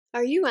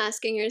Are you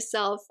asking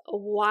yourself,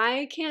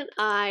 why can't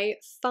I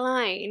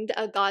find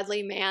a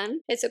godly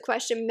man? It's a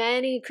question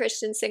many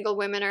Christian single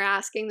women are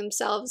asking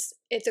themselves.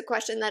 It's a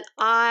question that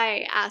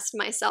I asked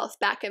myself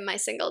back in my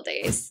single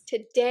days.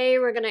 Today,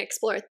 we're going to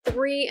explore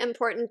 3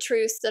 important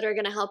truths that are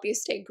going to help you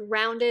stay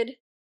grounded,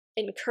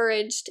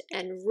 encouraged,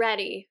 and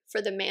ready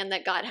for the man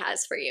that God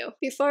has for you.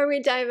 Before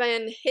we dive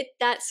in, hit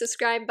that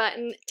subscribe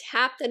button,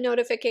 tap the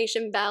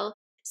notification bell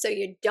so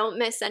you don't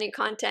miss any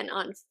content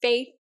on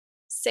faith,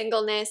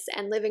 singleness,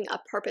 and living a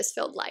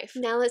purpose-filled life.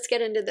 Now let's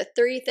get into the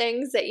 3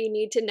 things that you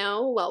need to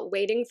know while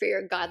waiting for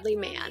your godly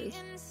man.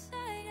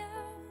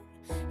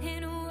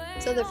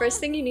 So the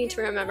first thing you need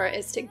to remember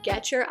is to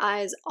get your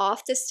eyes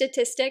off the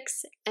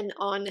statistics and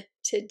on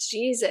to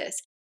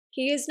Jesus.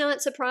 He is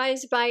not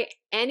surprised by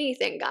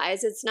anything,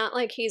 guys. It's not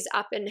like he's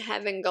up in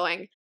heaven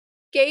going,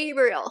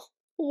 Gabriel,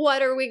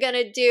 what are we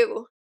gonna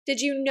do?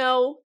 Did you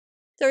know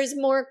there's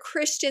more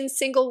Christian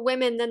single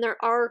women than there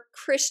are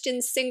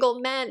Christian single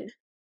men?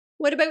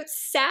 What about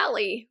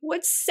Sally?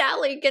 What's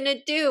Sally gonna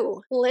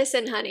do?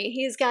 Listen, honey,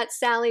 he's got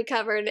Sally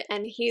covered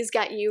and he's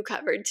got you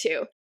covered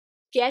too.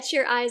 Get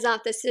your eyes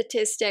off the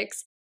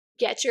statistics.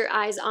 Get your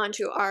eyes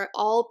onto our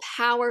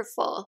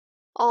all-powerful,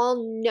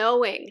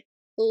 all-knowing,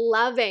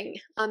 loving,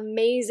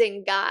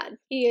 amazing God.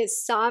 He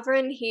is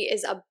sovereign. He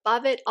is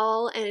above it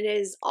all, and it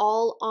is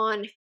all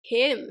on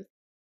him.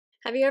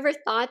 Have you ever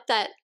thought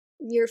that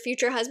your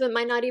future husband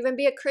might not even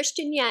be a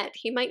Christian yet?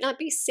 He might not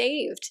be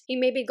saved. He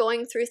may be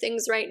going through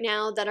things right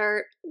now that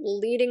are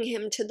leading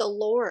him to the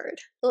Lord.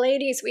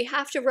 Ladies, we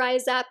have to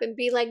rise up and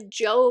be like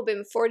Job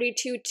in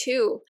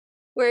 42:2,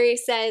 where he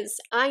says,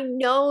 I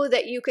know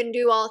that you can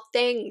do all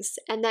things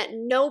and that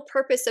no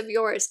purpose of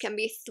yours can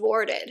be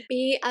thwarted.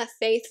 Be a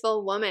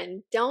faithful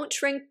woman. Don't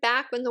shrink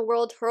back when the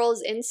world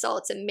hurls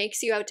insults and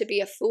makes you out to be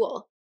a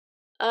fool.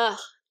 Ugh,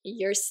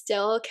 you're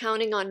still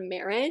counting on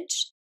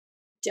marriage?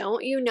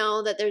 Don't you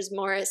know that there's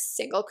more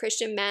single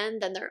Christian men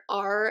than there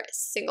are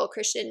single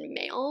Christian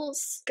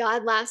males?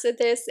 God laughs at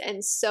this,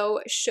 and so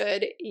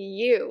should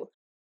you.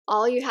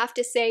 All you have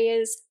to say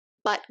is,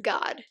 but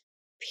God,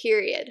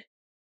 period.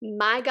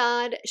 My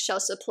God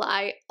shall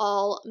supply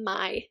all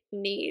my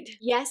need.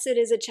 Yes, it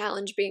is a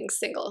challenge being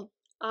single.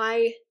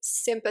 I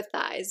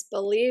sympathize.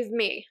 Believe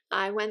me,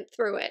 I went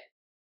through it,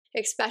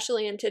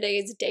 especially in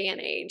today's day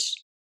and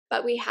age.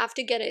 But we have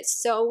to get it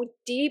so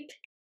deep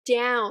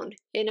down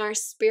in our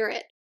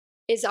spirit.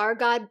 Is our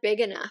God big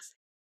enough?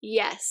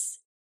 Yes.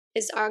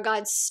 Is our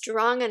God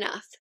strong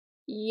enough?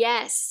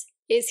 Yes.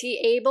 Is he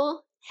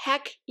able?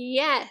 Heck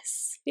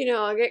yes. You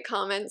know, I'll get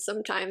comments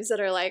sometimes that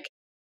are like,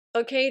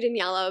 okay,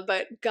 Daniella,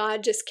 but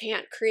God just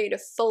can't create a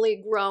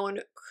fully grown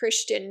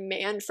Christian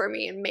man for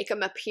me and make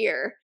him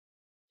appear.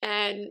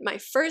 And my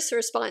first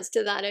response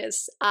to that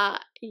is,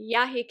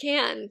 yeah, he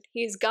can.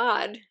 He's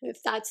God. If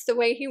that's the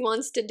way he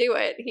wants to do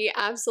it, he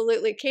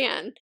absolutely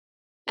can.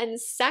 And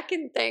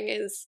second thing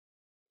is,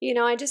 you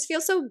know, I just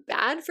feel so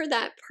bad for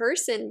that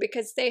person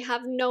because they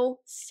have no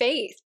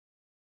faith.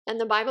 And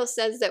the Bible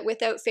says that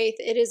without faith,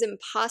 it is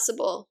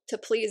impossible to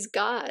please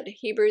God.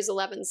 Hebrews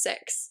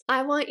 11:6.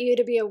 I want you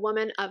to be a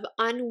woman of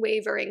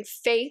unwavering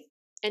faith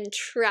and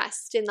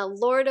trust in the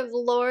Lord of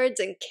Lords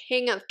and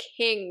King of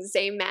Kings.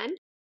 Amen.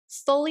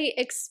 Fully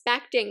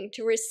expecting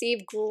to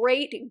receive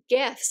great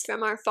gifts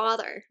from our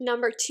Father.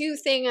 Number 2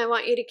 thing I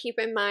want you to keep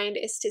in mind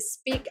is to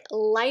speak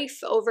life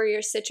over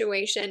your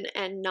situation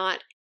and not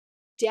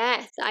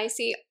death. I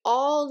see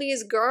all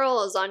these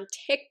girls on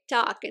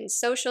TikTok and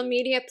social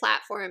media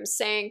platforms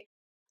saying,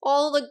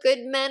 all the good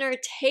men are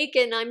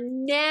taken.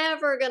 I'm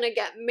never going to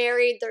get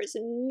married. There's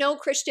no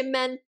Christian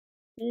men,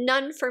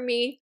 none for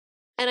me.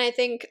 And I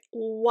think,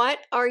 what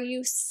are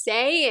you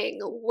saying?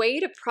 Way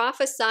to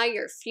prophesy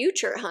your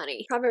future,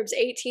 honey. Proverbs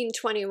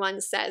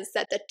 18:21 says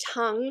that the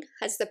tongue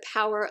has the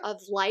power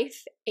of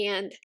life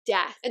and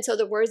death. And so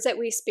the words that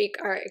we speak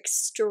are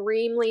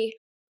extremely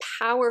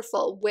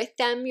powerful. With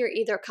them, you're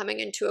either coming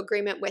into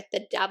agreement with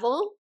the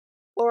devil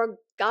or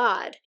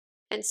God.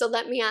 And so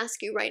let me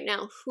ask you right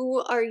now, who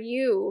are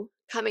you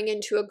coming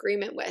into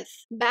agreement with?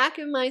 Back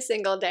in my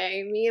single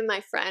day, me and my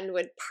friend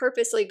would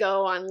purposely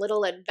go on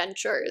little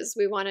adventures.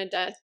 We wanted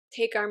to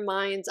take our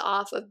minds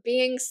off of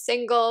being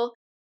single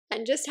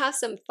and just have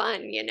some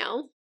fun, you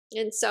know?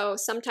 And so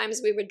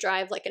sometimes we would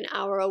drive like an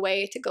hour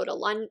away to go to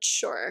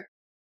lunch, or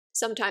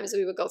sometimes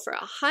we would go for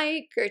a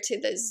hike or to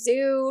the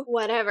zoo,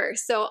 whatever.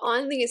 So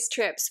on these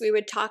trips, we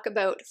would talk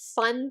about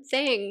fun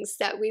things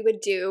that we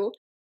would do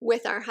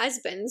with our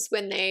husbands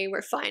when they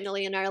were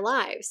finally in our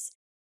lives.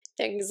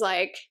 Things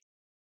like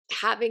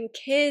having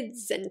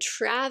kids and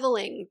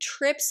traveling,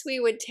 trips we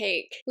would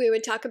take. We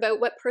would talk about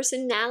what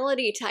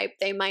personality type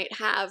they might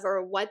have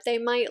or what they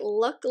might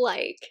look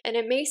like. And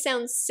it may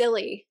sound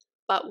silly,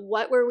 but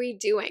what were we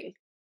doing?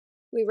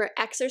 We were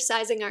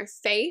exercising our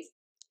faith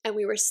and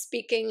we were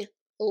speaking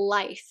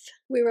life.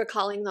 We were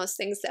calling those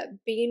things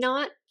that be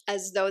not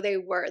as though they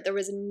were. There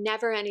was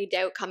never any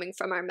doubt coming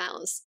from our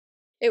mouths.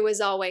 It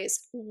was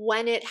always,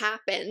 when it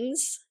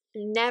happens.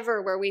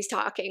 Never were we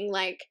talking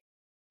like,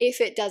 if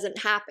it doesn't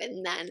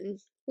happen, then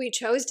We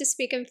chose to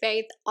speak in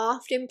faith,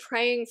 often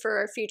praying for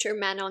our future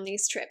men on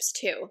these trips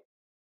too.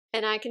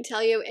 And I can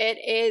tell you, it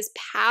is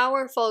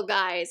powerful,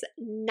 guys.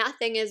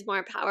 Nothing is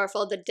more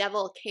powerful. The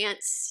devil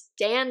can't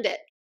stand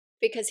it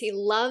because he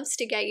loves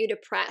to get you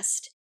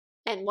depressed.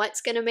 And what's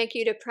going to make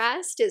you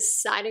depressed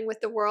is siding with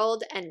the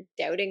world and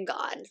doubting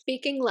God.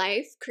 Speaking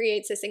life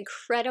creates this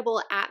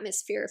incredible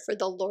atmosphere for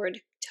the Lord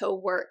to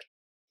work.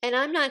 And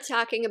I'm not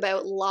talking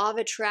about law of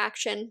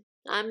attraction.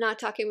 I'm not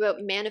talking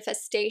about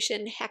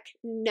manifestation. Heck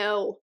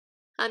no.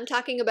 I'm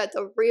talking about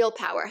the real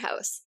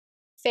powerhouse.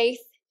 Faith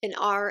in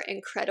our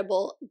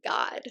incredible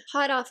God.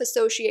 Cut off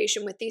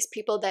association with these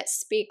people that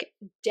speak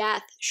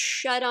death.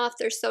 Shut off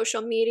their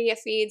social media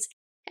feeds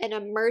and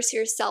immerse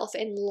yourself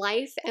in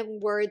life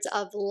and words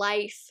of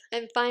life.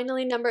 And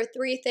finally, number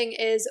 3 thing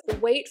is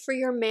wait for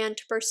your man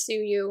to pursue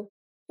you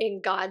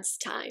in God's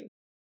time.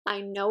 I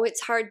know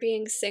it's hard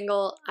being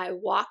single. I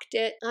walked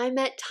it. I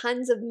met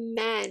tons of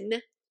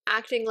men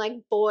acting like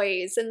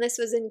boys, and this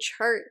was in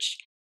church,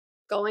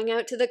 going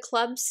out to the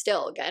club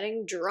still,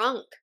 getting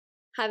drunk,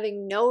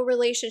 having no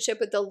relationship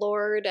with the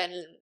Lord and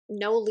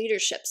no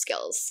leadership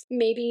skills.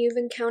 Maybe you've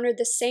encountered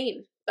the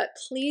same, but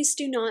please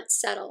do not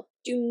settle.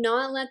 Do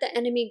not let the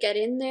enemy get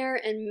in there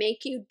and make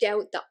you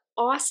doubt the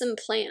awesome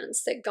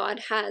plans that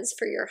God has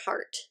for your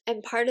heart.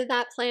 And part of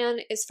that plan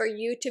is for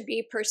you to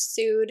be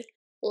pursued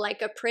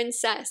like a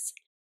princess.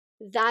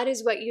 That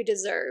is what you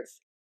deserve.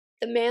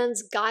 The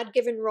man's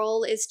God-given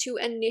role is to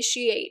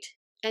initiate,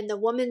 and the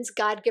woman's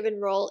God-given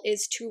role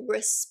is to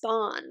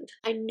respond.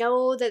 I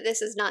know that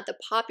this is not the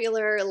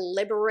popular,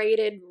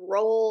 liberated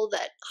role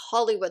that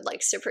Hollywood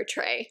likes to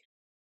portray.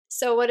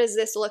 So what does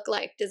this look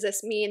like? Does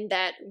this mean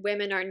that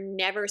women are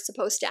never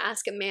supposed to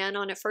ask a man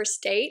on a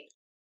first date?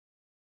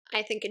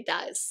 I think it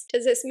does.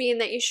 Does this mean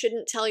that you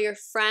shouldn't tell your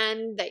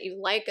friend that you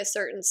like a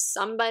certain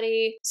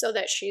somebody so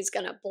that she's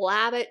gonna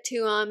blab it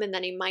to him and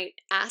then he might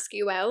ask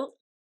you out?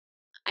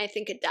 I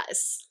think it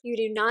does. You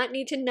do not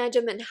need to nudge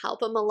him and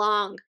help him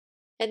along.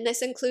 And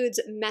this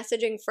includes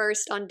messaging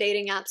first on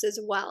dating apps as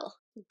well.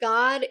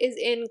 God is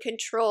in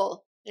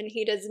control and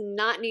he does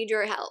not need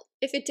your help.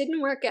 If it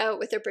didn't work out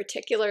with a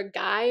particular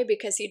guy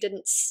because he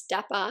didn't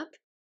step up,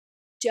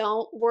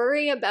 don't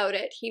worry about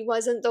it. He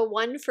wasn't the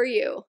one for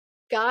you.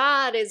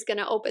 God is going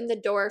to open the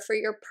door for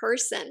your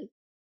person.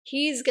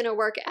 He's going to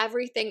work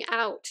everything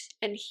out,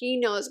 and he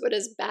knows what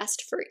is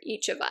best for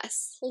each of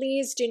us.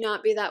 Please do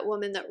not be that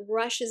woman that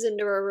rushes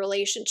into a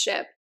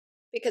relationship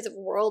because of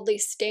worldly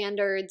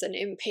standards and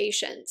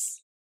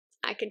impatience.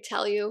 I can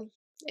tell you,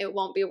 it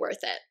won't be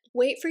worth it.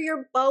 Wait for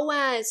your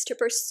Boaz to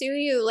pursue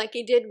you like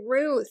he did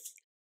Ruth.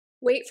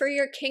 Wait for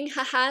your King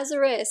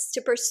Ahasuerus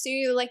to pursue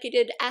you like he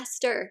did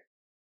Esther.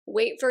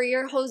 Wait for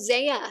your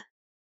Hosea.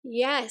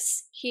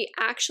 Yes, he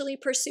actually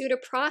pursued a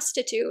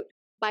prostitute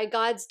by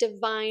God's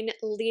divine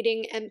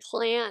leading and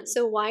plan.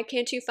 So why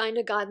can't you find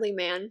a godly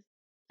man?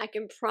 I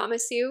can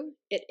promise you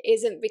it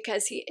isn't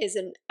because he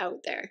isn't out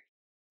there.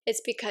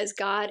 It's because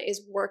God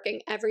is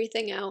working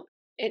everything out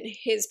in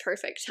his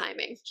perfect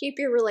timing. Keep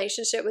your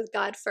relationship with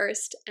God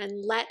first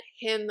and let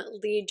him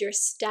lead your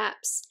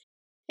steps.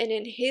 And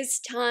in his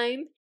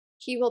time,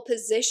 he will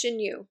position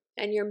you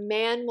and your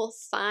man will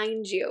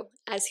find you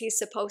as he's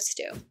supposed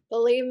to.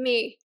 Believe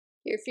me,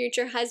 your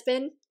future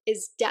husband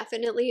is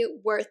definitely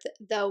worth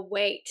the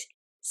wait.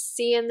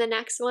 See you in the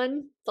next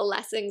one.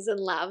 Blessings and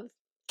love.